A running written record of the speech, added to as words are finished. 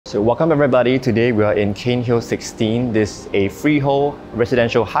So welcome everybody. Today we are in Cairnhill 16. This is a freehold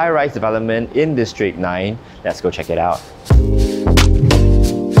residential high-rise development in District 9. Let's go check it out.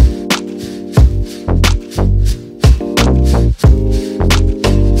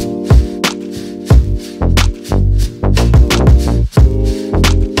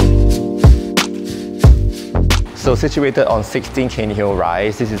 So situated on 16 Cairnhill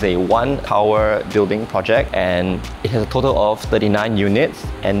Rise, this is a one-tower building project and it has a total of 39 units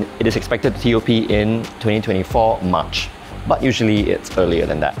and it is expected to TOP in 2024 March. But usually it's earlier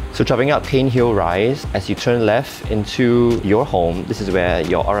than that. So driving up Cairnhill Rise, as you turn left into your home, this is where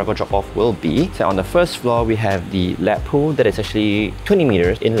your arrival drop-off will be. So on the first floor, we have the lap pool that is actually 20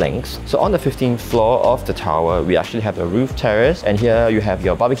 meters in length. So on the 15th floor of the tower, we actually have a roof terrace, and here you have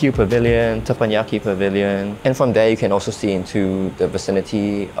your barbecue pavilion, teppanyaki pavilion, and from there you can also see into the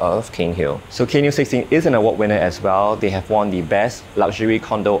vicinity of Cairnhill. So Cairnhill 16 is an award winner as well. They have won the Best Luxury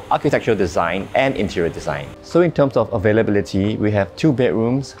Condo Architectural Design and Interior Design. So in terms of availability, we have 2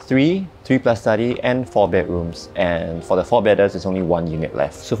 bedrooms, 3 plus study, and 4 bedrooms. And for the 4 bedders, there's only 1 unit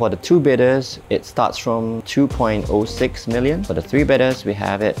left. So for the 2 bedders, it starts from 2.06 million. For the 3 bedders, we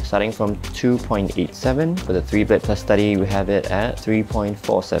have it starting from 2.87. For the 3 bed plus study, we have it at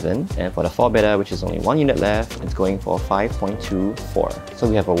 3.47. And for the 4 bedder, which is only 1 unit left, it's going for 5.24. So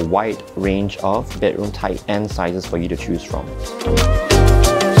we have a wide range of bedroom type and sizes for you to choose from.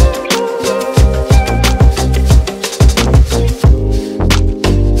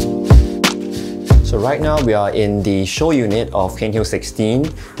 So right now we are in the show unit of Cairnhill 16.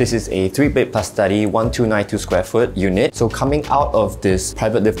 This is a 3-bed plus study, 1292 square foot unit. So coming out of this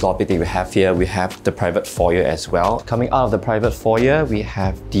private lift lobby that we have here, we have the private foyer as well. Coming out of the private foyer, we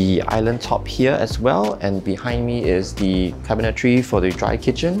have the island top here as well. And behind me is the cabinetry for the dry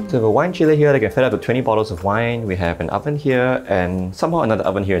kitchen. So we have a wine chiller here that can fit up to 20 bottles of wine. We have an oven here and somehow another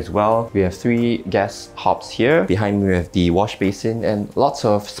oven here as well. We have 3 gas hobs here. Behind me we have the wash basin and lots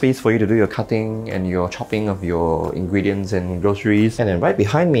of space for you to do your cutting and your chopping of your ingredients and groceries. And then right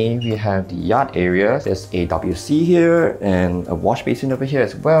behind me, we have the yard area. There's a WC here and a wash basin over here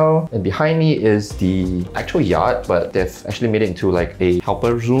as well. And behind me is the actual yard, but they've actually made it into like a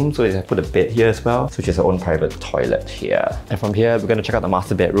helper room. So they have put a bed here as well, which is our own private toilet here. And from here, we're going to check out the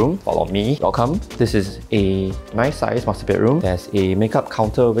master bedroom. Follow me. Welcome. This is a nice size master bedroom. There's a makeup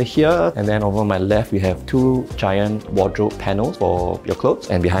counter over here. And then over my left, we have 2 giant wardrobe panels for your clothes.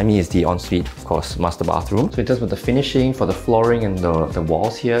 And behind me is the ensuite, of course, master bathroom. So in terms of the finishing for the flooring and the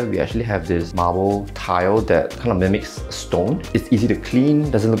walls here, we actually have this marble tile that kind of mimics stone. It's easy to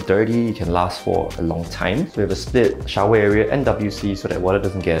clean, doesn't look dirty, it can last for a long time. So we have a split shower area and WC so that water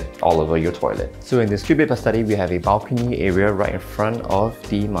doesn't get all over your toilet. So in this 3-bed plus study, we have a balcony area right in front of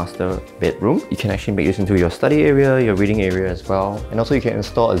the master bedroom. You can actually make this into your study area, your reading area as well. And also you can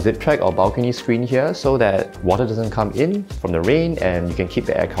install a zip track or balcony screen here so that water doesn't come in from the rain and you can keep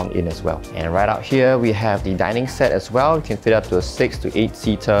the aircon in as well. And right out here, we have the dining set as well. You can fit up to a 6 to 8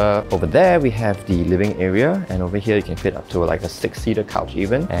 seater. Over there, we have the living area. And over here, you can fit up to like a 6-seater couch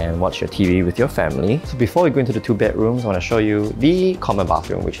even and watch your TV with your family. So before we go into the 2 bedrooms, I want to show you the common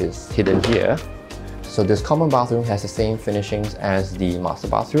bathroom, which is hidden here. So this common bathroom has the same finishings as the master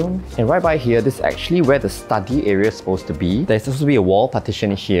bathroom. And right by here, this is actually where the study area is supposed to be. There's supposed to be a wall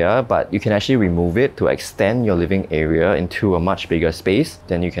partition here, but you can actually remove it to extend your living area into a much bigger space.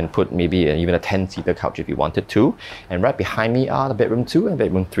 Then you can put maybe even a 10-seater couch if you wanted to. And right behind me are the bedroom 2 and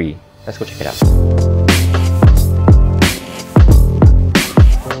bedroom 3. Let's go check it out.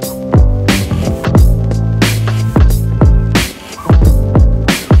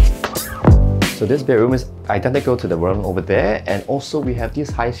 So this bedroom is identical to the one over there, and also we have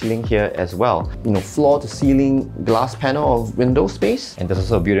this high ceiling here as well. You know, floor to ceiling glass panel of window space, and there's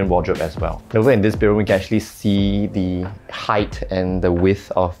also a built-in wardrobe as well. And over in this bedroom, we can actually see the height and the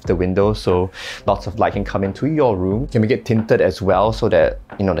width of the window, so lots of light can come into your room. You can make it tinted as well so that,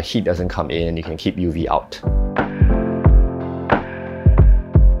 you know, the heat doesn't come in. You can keep UV out.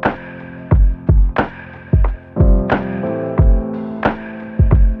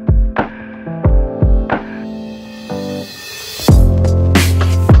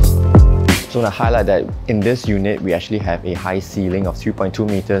 So I want to highlight that in this unit, we actually have a high ceiling of 3.2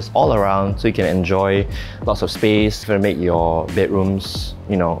 meters all around, so you can enjoy lots of space. If you want to make your bedrooms,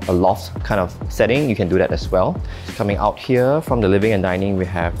 you know, a loft kind of setting, you can do that as well. Coming out here from the living and dining, we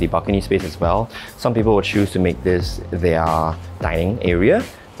have the balcony space as well. Some people will choose to make this their dining area.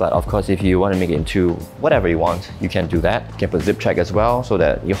 But of course, if you want to make it into whatever you want, you can do that. You can put zip track as well so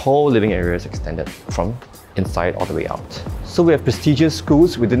that your whole living area is extended from inside all the way out. So we have prestigious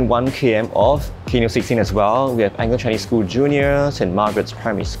schools within 1 km of Cairnhill 16 as well. We have Anglo Chinese School Junior, St. Margaret's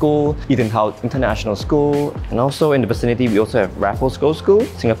Primary School, Eden House International School, and also in the vicinity we also have Raffles Girls School,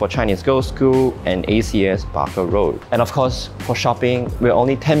 Singapore Chinese Girls School, and ACS Barker Road. And of course, for shopping, we're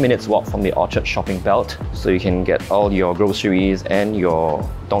only 10 minutes walk from the Orchard shopping belt, so you can get all your groceries and your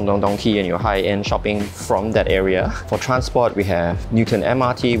Dong Key and your high-end shopping from that area. For transport, we have Newton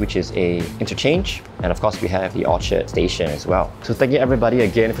MRT, which is a interchange, and of course we have the Orchard station as well. So thank you everybody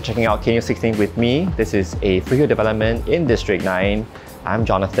again for checking out Cairnhill 16 with me. This is a freehold development in District 9. I'm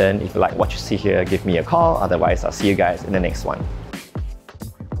Jonathan. If you like what you see here, give me a call. Otherwise, I'll see you guys in the next one.